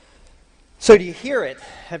So do you hear it?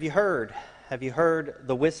 Have you heard? Have you heard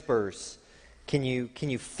the whispers? Can you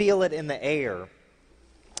feel it in the air?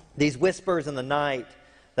 These whispers in the night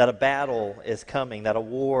that a battle is coming, that a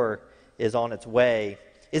war is on its way.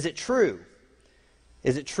 Is it true?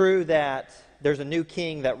 Is it true that there's a new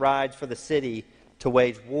king that rides for the city to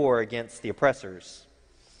wage war against the oppressors?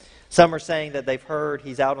 Some are saying that they've heard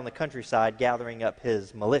he's out on the countryside gathering up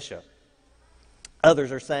his militia.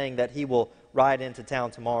 Others are saying that he will ride into town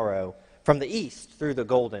tomorrow from the east through the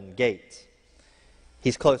Golden Gate.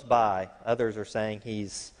 He's close by. Others are saying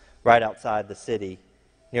he's right outside the city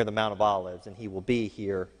near the Mount of Olives, and he will be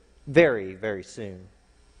here very, very soon.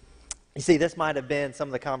 You see, this might have been some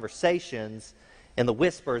of the conversations and the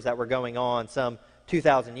whispers that were going on some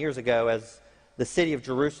 2,000 years ago as the city of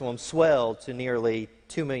Jerusalem swelled to nearly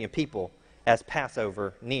 2 million people as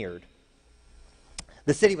Passover neared.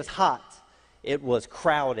 The city was hot. It was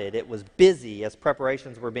crowded. It was busy as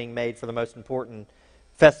preparations were being made for the most important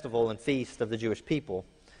festival and feast of the Jewish people.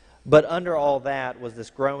 But under all that was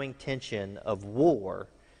this growing tension of war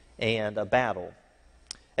and a battle.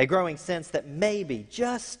 A growing sense that maybe,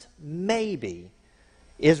 just maybe,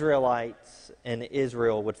 Israelites and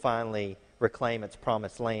Israel would finally reclaim its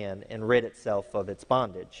promised land and rid itself of its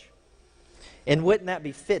bondage. And wouldn't that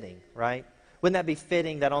be fitting, right? Wouldn't that be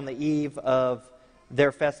fitting that on the eve of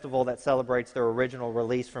their festival that celebrates their original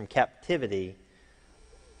release from captivity,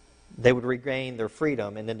 they would regain their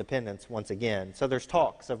freedom and independence once again? So there's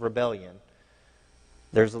talks of rebellion.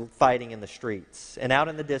 There's fighting in the streets. And out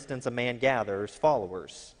in the distance, a man gathers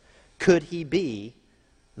followers. Could he be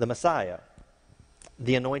the Messiah,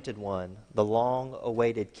 the anointed one, the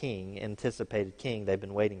long-awaited king, anticipated king they've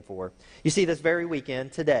been waiting for? You see, this very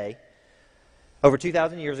weekend, today, over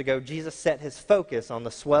 2,000 years ago, Jesus set his focus on the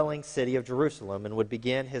swelling city of Jerusalem and would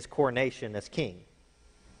begin his coronation as king.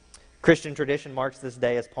 Christian tradition marks this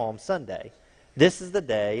day as Palm Sunday. This is the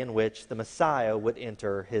day in which the Messiah would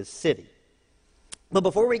enter his city. But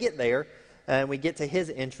before we get there, and we get to his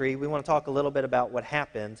entry, we want to talk a little bit about what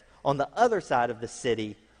happened on the other side of the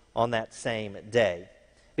city on that same day.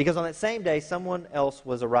 Because on that same day, someone else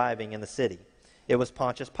was arriving in the city. It was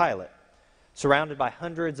Pontius Pilate, surrounded by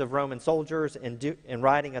hundreds of Roman soldiers and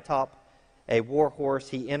riding atop a war horse.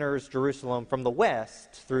 He enters Jerusalem from the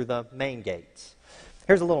west through the main gates.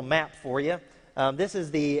 Here's a little map for you. This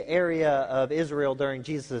is the area of Israel during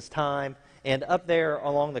Jesus' time, and up there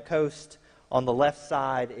along the coast on the left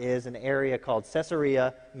side is an area called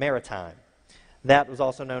Caesarea Maritime. That was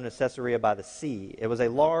also known as Caesarea by the Sea. It was a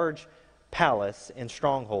large palace and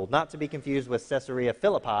stronghold, not to be confused with Caesarea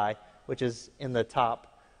Philippi, which is in the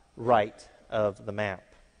top right of the map.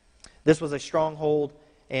 This was a stronghold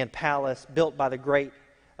and palace built by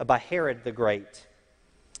Herod the Great.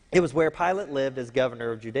 It was where Pilate lived as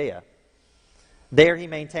governor of Judea. There he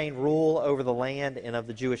maintained rule over the land and of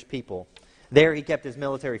the Jewish people. There he kept his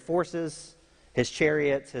military forces, his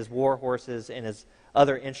chariots, his war horses, and his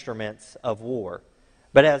other instruments of war.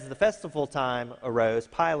 But as the festival time arose,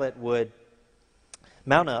 Pilate would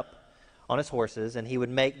mount up on his horses, and he would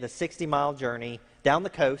make the 60-mile journey down the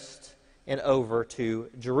coast and over to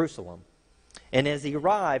Jerusalem. And as he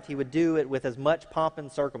arrived, he would do it with as much pomp and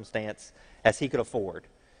circumstance as he could afford,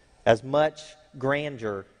 as much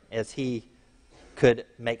grandeur as he could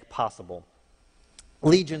make possible.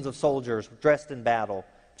 Legions of soldiers dressed in battle,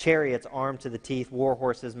 chariots armed to the teeth, war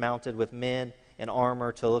horses mounted with men in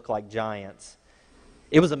armor to look like giants.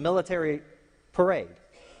 It was a military parade.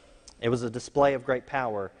 It was a display of great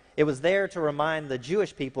power. It was there to remind the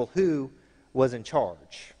Jewish people who was in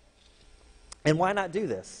charge. And why not do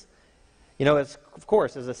this? You know, of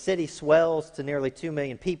course, as a city swells to nearly 2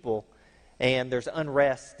 million people, and there's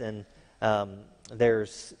unrest and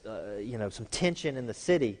there's some tension in the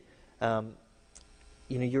city.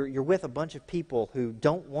 You're with a bunch of people who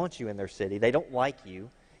don't want you in their city. They don't like you.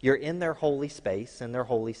 You're in their holy space, in their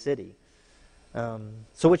holy city.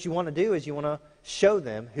 So what you want to do is you want to show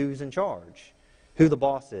them who's in charge, who the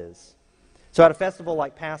boss is. So at a festival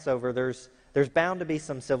like Passover, there's bound to be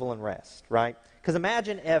some civil unrest, right? Because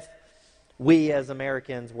imagine if we as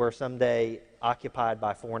Americans were someday occupied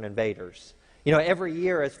by foreign invaders. You know, every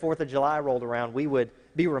year as 4th of July rolled around, we would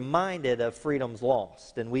be reminded of freedoms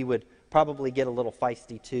lost, and we would probably get a little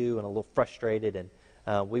feisty too and a little frustrated,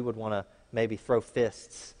 and we would want to maybe throw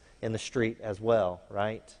fists in the street as well,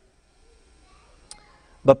 right?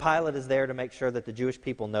 But Pilate is there to make sure that the Jewish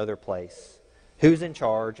people know their place, who's in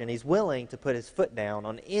charge, and he's willing to put his foot down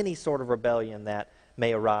on any sort of rebellion that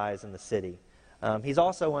may arise in the city. He's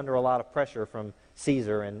also under a lot of pressure from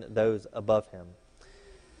Caesar and those above him.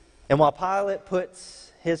 And while Pilate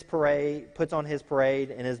puts on his parade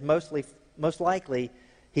and is most likely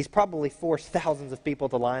he's probably forced thousands of people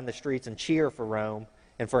to line the streets and cheer for Rome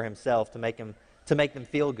and for himself to make them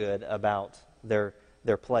feel good about their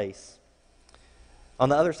place. On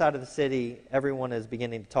the other side of the city, everyone is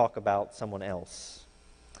beginning to talk about someone else.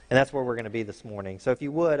 And that's where we're going to be this morning. So if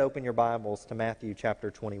you would, open your Bibles to Matthew chapter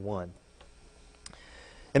 21.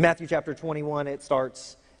 In Matthew chapter 21, it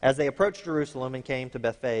starts, as they approached Jerusalem and came to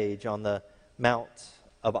Bethphage on the Mount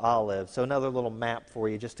of Olives. So another little map for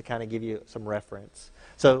you just to kind of give you some reference.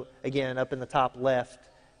 So again, up in the top left,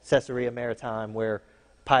 Caesarea Maritime, where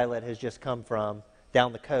Pilate has just come from,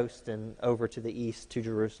 down the coast and over to the east to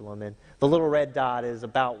Jerusalem. And the little red dot is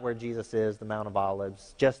about where Jesus is, the Mount of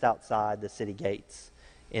Olives, just outside the city gates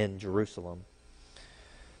in Jerusalem.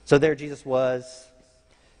 So there Jesus was.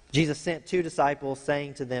 Jesus sent 2 disciples,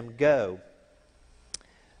 saying to them, Go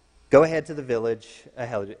ahead to the village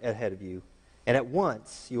ahead of you, and at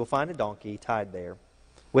once you will find a donkey tied there,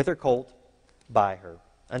 with her colt by her.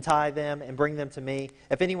 Untie them and bring them to me.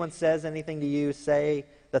 If anyone says anything to you, say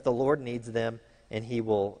that the Lord needs them, and he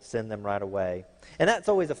will send them right away. And that's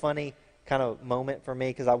always a funny kind of moment for me,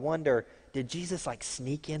 because I wonder, did Jesus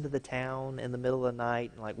sneak into the town in the middle of the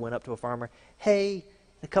night and went up to a farmer? Hey, in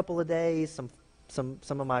a couple of days, some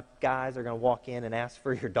of my guys are going to walk in and ask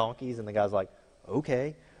for your donkeys, and the guy's like,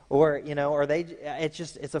 okay. Or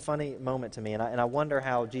it's a funny moment to me, and I wonder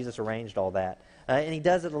how Jesus arranged all that. And he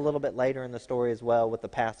does it a little bit later in the story as well with the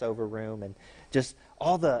Passover room and just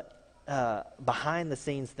all the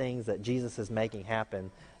behind-the-scenes things that Jesus is making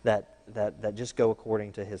happen that just go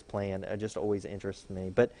according to his plan. It just always interests me.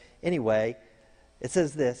 But anyway, it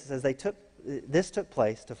says this. It says, this took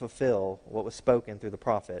place to fulfill what was spoken through the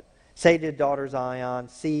prophet. Say to daughter Zion,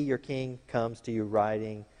 see, your king comes to you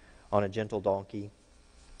riding on a gentle donkey,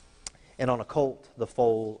 and on a colt, the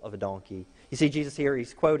foal of a donkey. You see, Jesus here,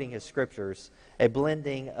 he's quoting his scriptures, a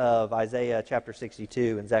blending of Isaiah chapter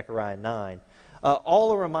 62 and Zechariah 9.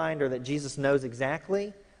 All a reminder that Jesus knows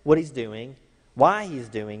exactly what he's doing, why he's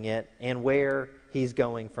doing it, and where he's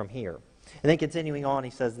going from here. And then continuing on, he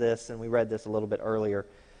says this, and we read this a little bit earlier.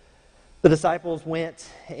 The disciples went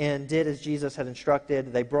and did as Jesus had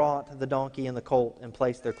instructed. They brought the donkey and the colt and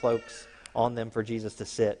placed their cloaks on them for Jesus to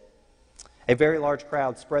sit. A very large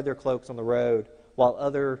crowd spread their cloaks on the road, while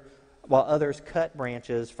others cut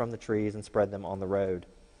branches from the trees and spread them on the road.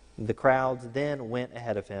 The crowds then went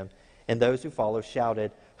ahead of him, and those who followed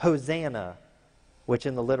shouted, Hosanna, which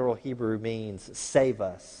in the literal Hebrew means, save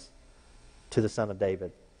us, to the Son of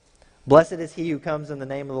David. Blessed is he who comes in the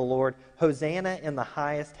name of the Lord. Hosanna in the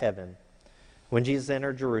highest heaven. When Jesus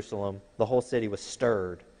entered Jerusalem, the whole city was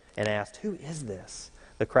stirred and asked, Who is this?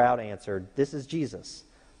 The crowd answered, This is Jesus,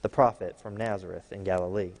 the prophet from Nazareth in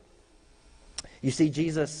Galilee. You see,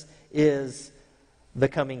 Jesus is the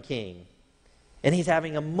coming king. And he's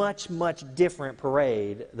having a much, much different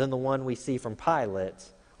parade than the one we see from Pilate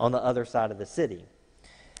on the other side of the city.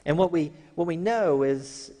 And what we know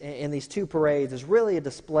is, in these 2 parades, is really a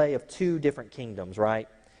display of 2 different kingdoms, right?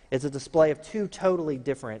 It's a display of 2 totally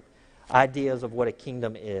different ideas of what a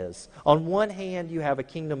kingdom is. On one hand, you have a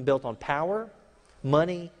kingdom built on power,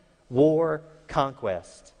 money, war,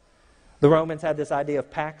 conquest. The Romans had this idea of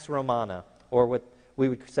Pax Romana, or what we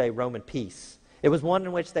would say Roman peace. It was one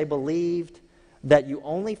in which they believed that you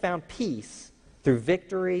only found peace through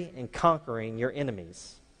victory and conquering your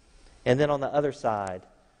enemies. And then on the other side,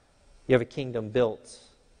 you have a kingdom built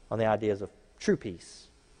on the ideas of true peace,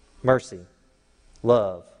 mercy,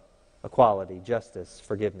 love, equality, justice,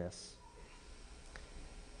 forgiveness.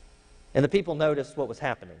 And the people noticed what was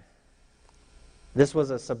happening. This was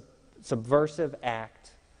a subversive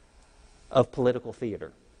act of political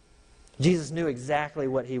theater. Jesus knew exactly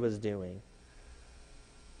what he was doing.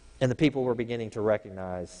 And the people were beginning to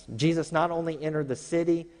recognize. Jesus not only entered the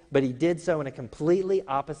city, but he did so in a completely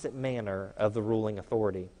opposite manner of the ruling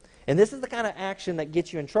authority. And this is the kind of action that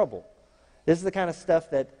gets you in trouble. This is the kind of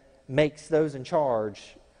stuff that makes those in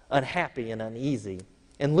charge unhappy and uneasy.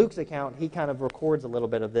 In Luke's account, he kind of records a little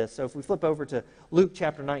bit of this. So if we flip over to Luke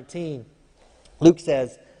chapter 19, Luke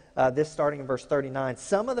says, this starting in verse 39,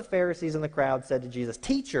 some of the Pharisees in the crowd said to Jesus,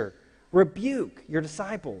 Teacher, rebuke your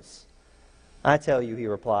disciples. I tell you, he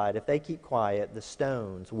replied, if they keep quiet, the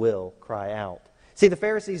stones will cry out. See, the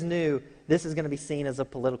Pharisees knew this is going to be seen as a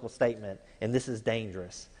political statement, and this is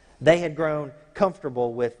dangerous. They had grown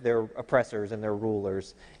comfortable with their oppressors and their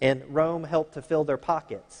rulers, and Rome helped to fill their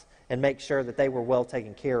pockets and make sure that they were well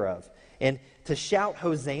taken care of. And to shout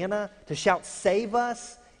Hosanna, to shout save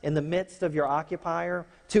us in the midst of your occupier,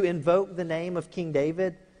 to invoke the name of King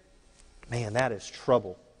David, man, that is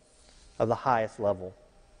trouble of the highest level.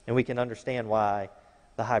 And we can understand why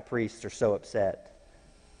the high priests are so upset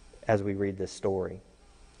as we read this story.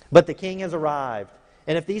 But the king has arrived.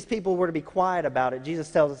 And if these people were to be quiet about it, Jesus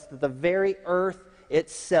tells us that the very earth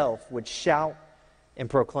itself would shout and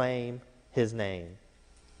proclaim his name.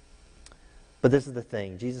 But this is the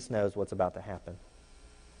thing. Jesus knows what's about to happen.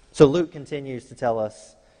 So Luke continues to tell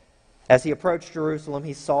us, as he approached Jerusalem,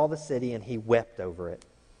 he saw the city and he wept over it.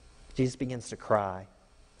 Jesus begins to cry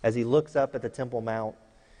as he looks up at the Temple Mount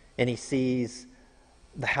and he sees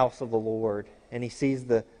the house of the Lord and he sees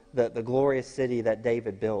the glorious city that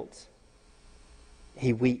David built.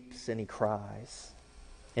 He weeps and he cries.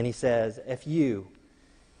 And he says, if you,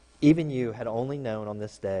 even you, had only known on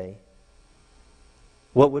this day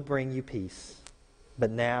what would bring you peace,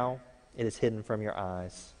 but now it is hidden from your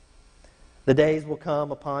eyes. The days will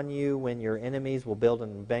come upon you when your enemies will build an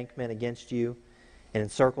embankment against you and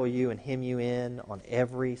encircle you and hem you in on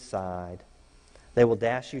every side. They will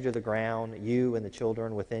dash you to the ground, you and the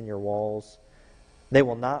children within your walls. They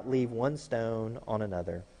will not leave one stone on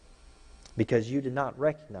another, because you did not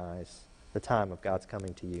recognize the time of God's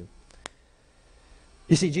coming to you.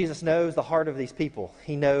 You see, Jesus knows the heart of these people.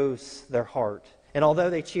 He knows their heart. And although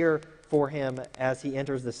they cheer for him as he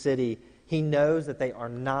enters the city, he knows that they are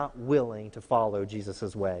not willing to follow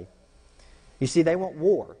Jesus' way. You see, they want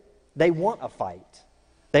war. They want a fight.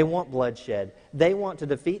 They want bloodshed. They want to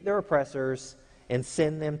defeat their oppressors and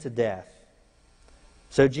send them to death.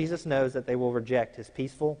 So Jesus knows that they will reject his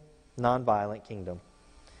peaceful, nonviolent kingdom.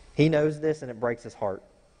 He knows this, and it breaks his heart.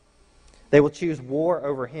 They will choose war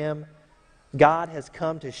over him. God has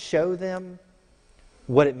come to show them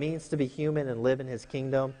what it means to be human and live in his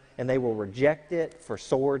kingdom, and they will reject it for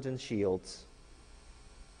swords and shields.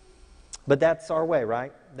 But that's our way,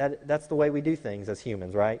 right? That's the way we do things as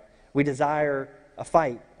humans, right? We desire a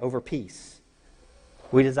fight over peace.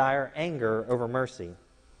 We desire anger over mercy.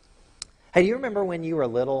 Hey, do you remember when you were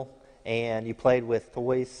little and you played with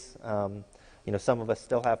toys? Some of us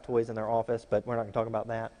still have toys in their office, but we're not going to talk about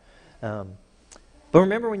that. But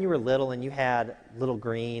remember when you were little and you had little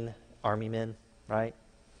green army men, right?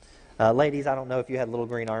 Ladies, I don't know if you had little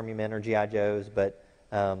green army men or G.I. Joes, but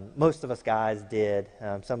most of us guys did.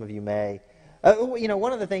 Some of you may.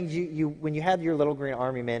 One of the things you when you had your little green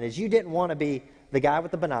army men is you didn't want to be the guy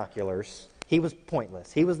with the binoculars. He was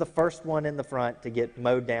pointless. He was the first one in the front to get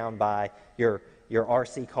mowed down by your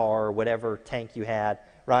RC car or whatever tank you had,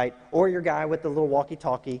 right? Or your guy with the little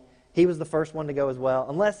walkie-talkie. He was the first one to go as well,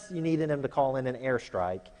 unless you needed him to call in an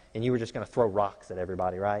airstrike and you were just going to throw rocks at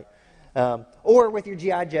everybody, right? Or with your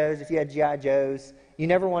G.I. Joes, if you had G.I. Joes, you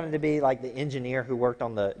never wanted to be like the engineer who worked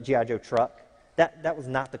on the G.I. Joe truck. That was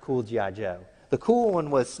not the cool G.I. Joe. The cool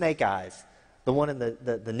one was Snake Eyes, the one in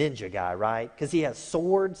the ninja guy, right? Because he has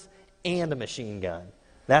swords and a machine gun.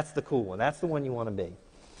 That's the cool one. That's the one you want to be.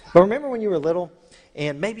 But remember when you were little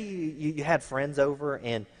and maybe you had friends over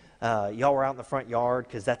and y'all were out in the front yard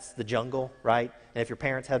because that's the jungle, right? And if your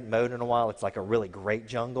parents hadn't mowed in a while, it's like a really great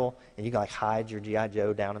jungle, and you can like hide your G.I.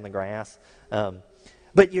 Joe down in the grass.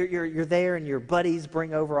 But you're there, and your buddies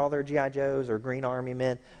bring over all their G.I. Joes or Green Army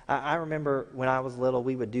men. I remember when I was little,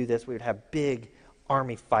 we would do this. We would have big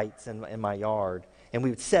army fights in my yard, and we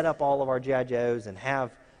would set up all of our G.I. Joes and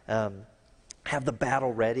have the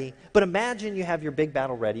battle ready. But imagine you have your big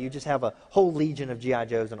battle ready. You just have a whole legion of G.I.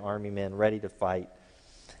 Joes and army men ready to fight.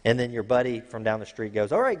 And then your buddy from down the street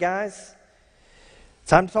goes, all right, guys,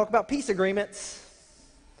 time to talk about peace agreements.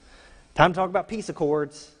 Time to talk about peace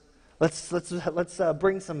accords. Let's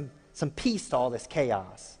bring some peace to all this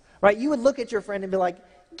chaos. Right? You would look at your friend and be like,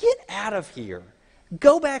 get out of here.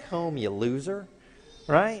 Go back home, you loser.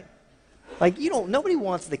 Right? Like, nobody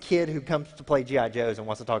wants the kid who comes to play G.I. Joes and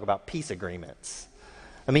wants to talk about peace agreements.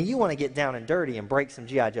 I mean, you want to get down and dirty and break some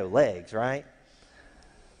G.I. Joe legs, right?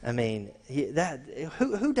 I mean,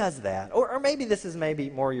 who does that? Or maybe this is maybe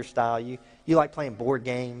more your style. You like playing board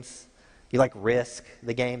games. You like Risk,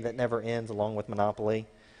 the game that never ends, along with Monopoly.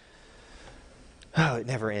 Oh, it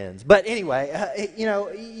never ends. But anyway,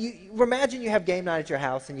 you imagine you have game night at your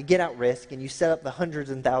house and you get out Risk and you set up the hundreds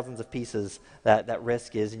and thousands of pieces that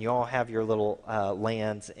Risk is, and you all have your little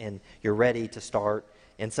lands and you're ready to start,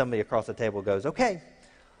 and somebody across the table goes, okay,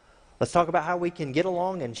 let's talk about how we can get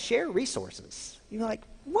along and share resources. You're like,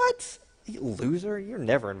 what? You loser, you're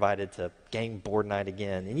never invited to game board night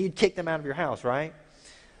again. And you'd kick them out of your house, right?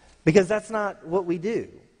 Because that's not what we do.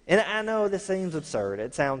 And I know this seems absurd.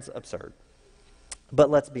 It sounds absurd.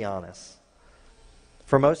 But let's be honest.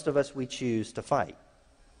 For most of us, we choose to fight.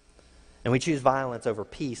 And we choose violence over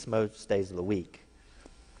peace most days of the week.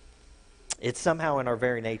 It's somehow in our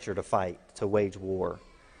very nature to fight, to wage war.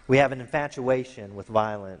 We have an infatuation with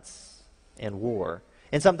violence and war.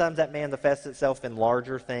 And sometimes that manifests itself in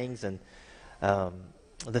larger things. And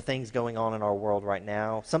the things going on in our world right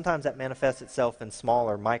now, sometimes that manifests itself in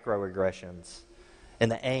smaller microaggressions, in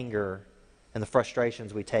the anger and the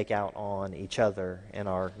frustrations we take out on each other and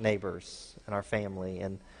our neighbors and our family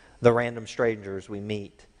and the random strangers we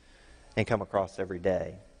meet and come across every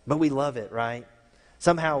day. But we love it, right?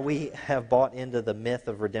 Somehow we have bought into the myth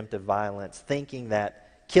of redemptive violence, thinking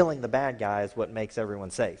that killing the bad guy is what makes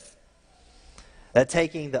everyone safe. That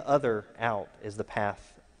taking the other out is the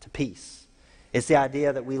path to peace. It's the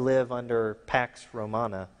idea that we live under Pax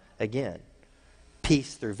Romana again.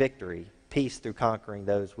 Peace through victory. Peace through conquering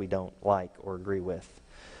those we don't like or agree with.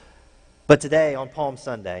 But today, on Palm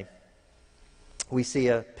Sunday, we see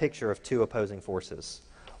a picture of two opposing forces.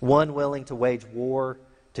 One willing to wage war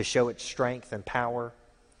to show its strength and power,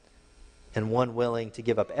 and one willing to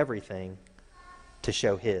give up everything to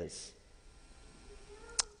show his.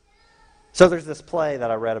 So there's this play that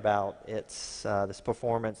I read about. It's this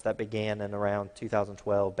performance that began in around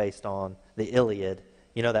 2012 based on the Iliad.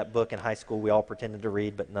 You know that book in high school we all pretended to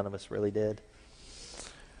read, but none of us really did?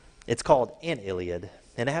 It's called An Iliad,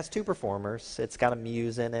 and it has two performers. It's got a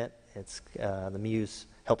muse in it. It's the muse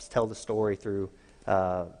helps tell the story through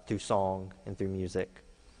song and through music.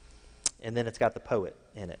 And then it's got the poet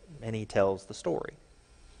in it, and he tells the story.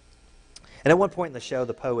 And at one point in the show,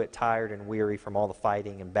 the poet, tired and weary from all the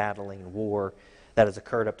fighting and battling and war that has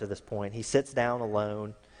occurred up to this point, he sits down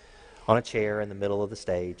alone on a chair in the middle of the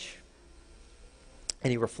stage,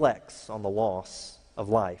 and he reflects on the loss of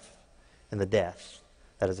life and the death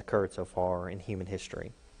that has occurred so far in human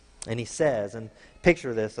history. And he says, and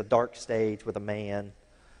picture this, a dark stage with a man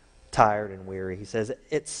tired and weary. He says,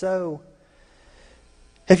 it's so,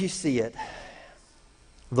 if you see it,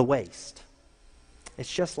 the waste.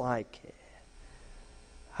 It's just like,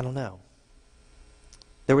 I don't know.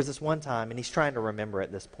 There was this one time, and he's trying to remember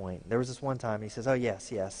at this point. There was this one time, and he says, oh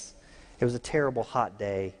yes. It was a terrible hot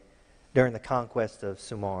day during the conquest of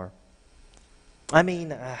Sumar. I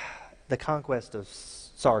mean, the conquest of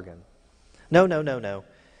Sargon. No.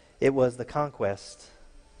 It was the conquest,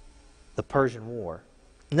 the Persian War.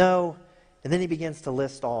 No, and then he begins to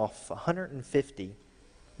list off 150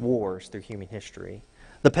 wars through human history.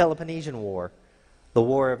 The Peloponnesian War, the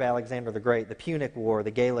War of Alexander the Great, the Punic War,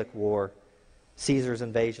 the Gallic War, Caesar's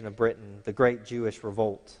invasion of Britain, the Great Jewish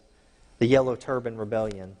Revolt, the Yellow Turban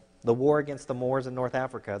Rebellion, the war against the Moors in North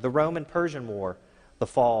Africa, the Roman-Persian War, the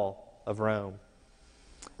fall of Rome.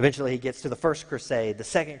 Eventually he gets to the First Crusade, the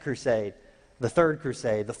Second Crusade, the Third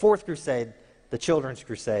Crusade, the Fourth Crusade, the Children's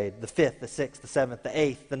Crusade, the Fifth, the Sixth, the Seventh, the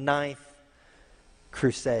Eighth, the Ninth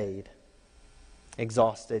Crusade.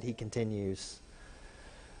 Exhausted, he continues.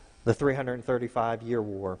 The 335-year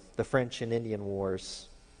war, the French and Indian Wars,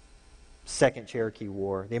 Second Cherokee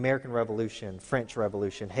War, the American Revolution, French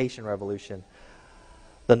Revolution, Haitian Revolution,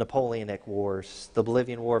 the Napoleonic Wars, the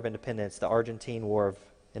Bolivian War of Independence, the Argentine War of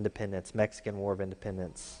Independence, Mexican War of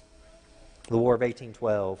Independence, the War of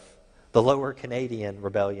 1812, the Lower Canadian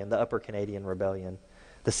Rebellion, the Upper Canadian Rebellion,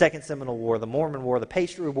 the Second Seminole War, the Mormon War, the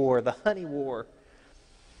Pastry War, the Honey War,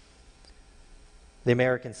 the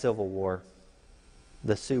American Civil War,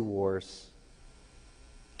 the Sioux Wars,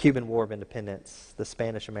 Cuban War of Independence, the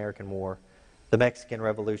Spanish-American War, the Mexican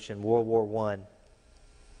Revolution, World War I,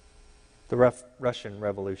 the Russian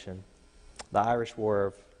Revolution, the Irish War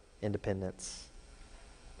of Independence,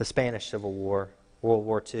 the Spanish Civil War, World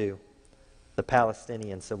War II, the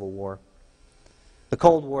Palestinian Civil War, the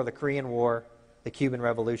Cold War, the Korean War, the Cuban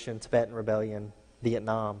Revolution, Tibetan Rebellion,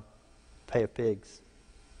 Vietnam, Bay of Pigs,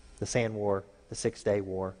 the Sand War, the Six-Day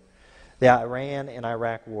War, the Iran and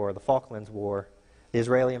Iraq War, the Falklands War, the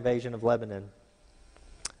Israeli invasion of Lebanon,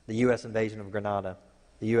 the U.S. invasion of Grenada,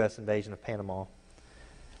 the U.S. invasion of Panama,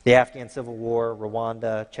 the Afghan Civil War,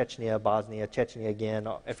 Rwanda, Chechnya, Bosnia, Chechnya again,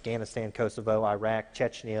 Afghanistan, Kosovo, Iraq,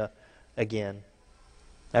 Chechnya again,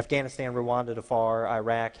 Afghanistan, Rwanda, Darfur,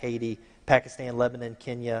 Iraq, Haiti, Pakistan, Lebanon,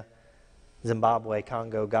 Kenya, Zimbabwe,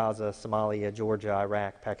 Congo, Gaza, Somalia, Georgia,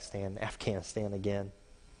 Iraq, Pakistan, Afghanistan again,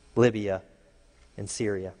 Libya, and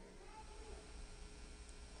Syria.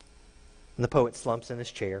 And the poet slumps in his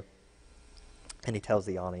chair, and he tells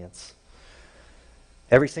the audience,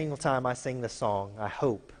 every single time I sing this song, I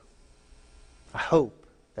hope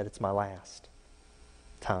that it's my last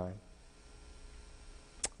time.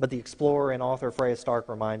 But the explorer and author Freya Stark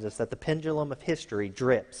reminds us that the pendulum of history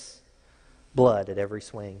drips blood at every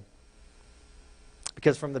swing.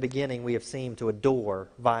 Because from the beginning we have seemed to adore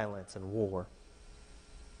violence and war.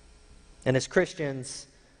 And as Christians,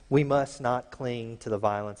 we must not cling to the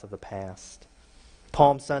violence of the past.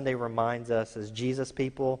 Palm Sunday reminds us, as Jesus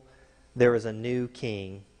people, there is a new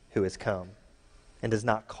king who has come and does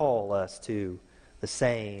not call us to the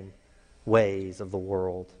same ways of the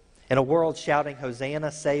world. In a world shouting,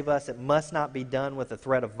 Hosanna, save us, it must not be done with the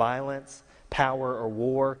threat of violence, power, or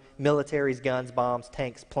war, militaries, guns, bombs,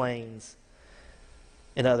 tanks, planes,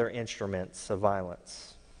 and other instruments of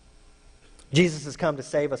violence. Jesus has come to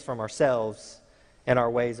save us from ourselves and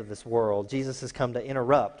our ways of this world. Jesus has come to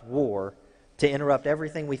interrupt war, to interrupt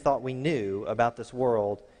everything we thought we knew about this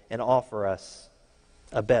world and offer us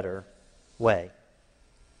a better way.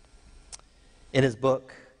 In his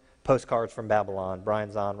book, Postcards from Babylon,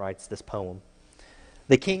 Brian Zahnd writes this poem.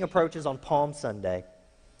 The king approaches on Palm Sunday,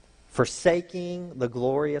 forsaking the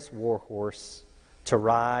glorious war horse to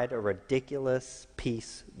ride a ridiculous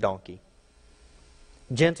peace donkey.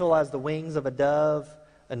 Gentle as the wings of a dove,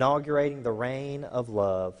 inaugurating the reign of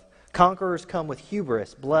love. Conquerors come with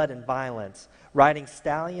hubris, blood, and violence, riding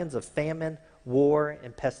stallions of famine, war,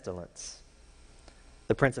 and pestilence.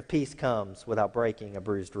 The Prince of Peace comes without breaking a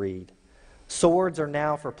bruised reed. Swords are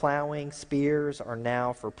now for plowing, spears are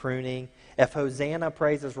now for pruning. If Hosanna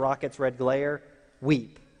praises rockets' red glare,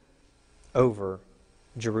 weep over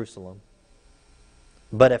Jerusalem.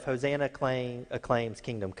 But if Hosanna acclaims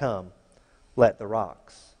kingdom come, let the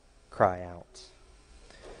rocks cry out.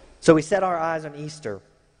 So we set our eyes on Easter.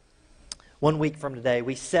 1 week from today,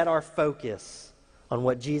 we set our focus on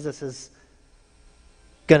what Jesus is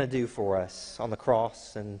going to do for us on the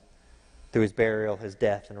cross and through his burial, his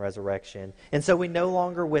death, and resurrection. And so we no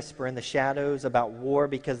longer whisper in the shadows about war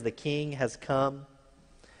because the King has come.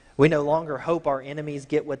 We no longer hope our enemies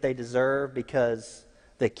get what they deserve because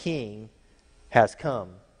the King has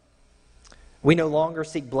come. We no longer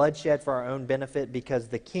seek bloodshed for our own benefit because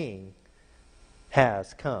the King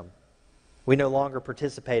has come. We no longer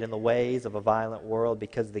participate in the ways of a violent world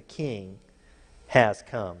because the King has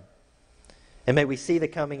come. And may we see the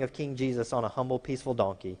coming of King Jesus on a humble, peaceful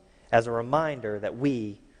donkey as a reminder that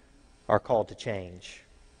we are called to change.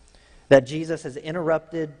 That Jesus has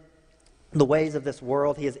interrupted the ways of this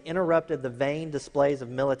world. He has interrupted the vain displays of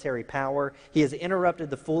military power. He has interrupted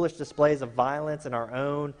the foolish displays of violence in our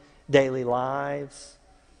own daily lives.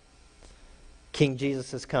 King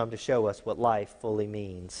Jesus has come to show us what life fully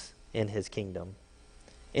means in his kingdom.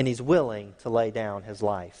 And he's willing to lay down his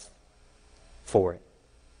life for it.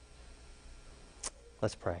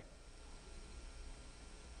 Let's pray.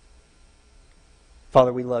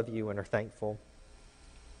 Father, we love you and are thankful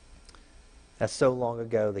that so long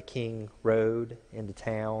ago the King rode into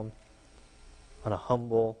town on a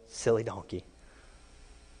humble, silly donkey.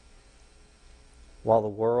 While the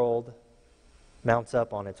world mounts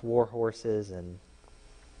up on its war horses and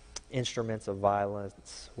instruments of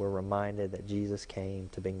violence, we're reminded that Jesus came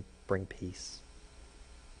to bring peace,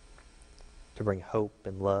 to bring hope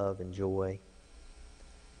and love and joy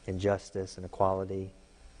and justice and equality,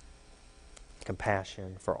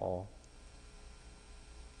 compassion for all.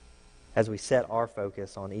 As we set our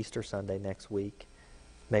focus on Easter Sunday next week,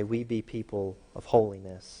 may we be people of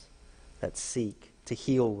holiness that seek to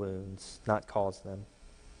heal wounds, not cause them.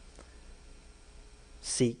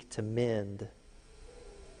 Seek to mend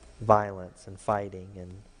violence and fighting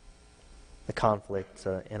and the conflict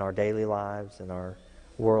in our daily lives, in our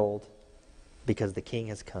world, because the King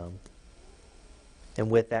has come.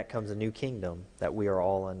 And with that comes a new kingdom that we are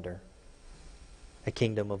all under. A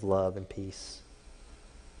kingdom of love and peace.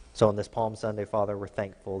 So on this Palm Sunday, Father, we're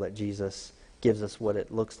thankful that Jesus gives us what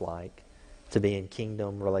it looks like to be in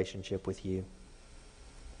kingdom relationship with you.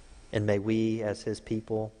 And may we, as his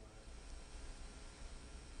people,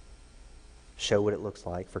 show what it looks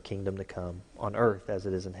like for kingdom to come on earth as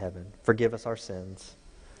it is in heaven. Forgive us our sins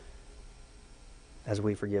as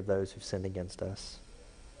we forgive those who've sinned against us.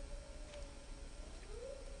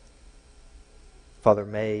 Father,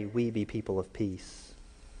 may we be people of peace.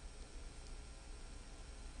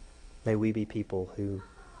 May we be people who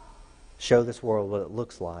show this world what it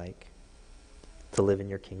looks like to live in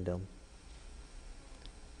your kingdom.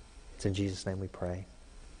 It's in Jesus' name we pray.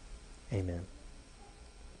 Amen.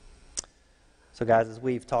 So guys, as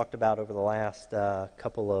we've talked about over the last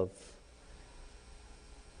couple of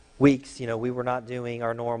weeks, we were not doing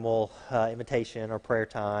our normal invitation or prayer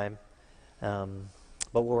time.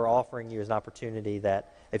 But what we're offering you is an opportunity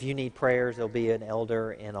that if you need prayers, there'll be an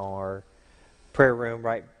elder in our prayer room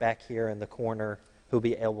right back here in the corner who'll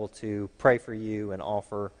be able to pray for you and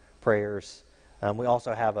offer prayers. We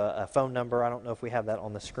also have a phone number. I don't know if we have that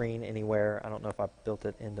on the screen anywhere. I don't know if I built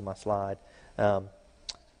it into my slide. But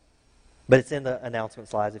it's in the announcement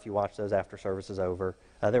slides if you watch those after service is over.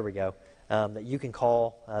 There we go. That you can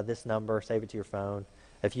call this number, save it to your phone.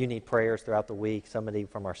 If you need prayers throughout the week, somebody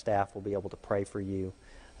from our staff will be able to pray for you.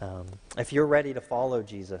 If you're ready to follow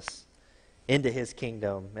Jesus into his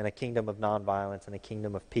kingdom, and a kingdom of nonviolence, and a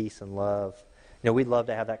kingdom of peace and love. We'd love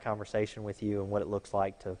to have that conversation with you and what it looks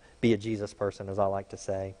like to be a Jesus person, as I like to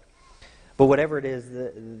say. But whatever it is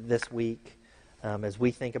this week, as we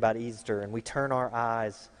think about Easter and we turn our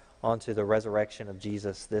eyes onto the resurrection of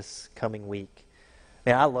Jesus this coming week.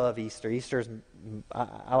 Man, I love Easter.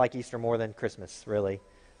 I like Easter more than Christmas, really,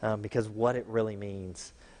 because what it really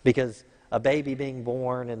means. Because a baby being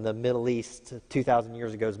born in the Middle East 2,000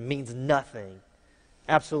 years ago means nothing,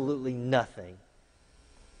 absolutely nothing,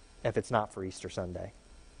 if it's not for Easter Sunday.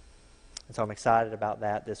 And so I'm excited about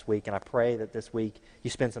that this week, and I pray that this week you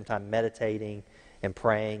spend some time meditating and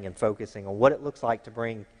praying and focusing on what it looks like to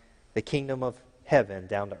bring the kingdom of heaven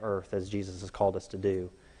down to earth as Jesus has called us to do,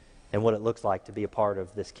 and what it looks like to be a part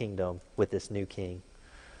of this kingdom with this new king.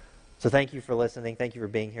 So thank you for listening. Thank you for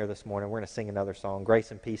being here this morning. We're going to sing another song. Grace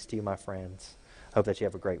and peace to you, my friends. Hope that you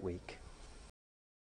have a great week.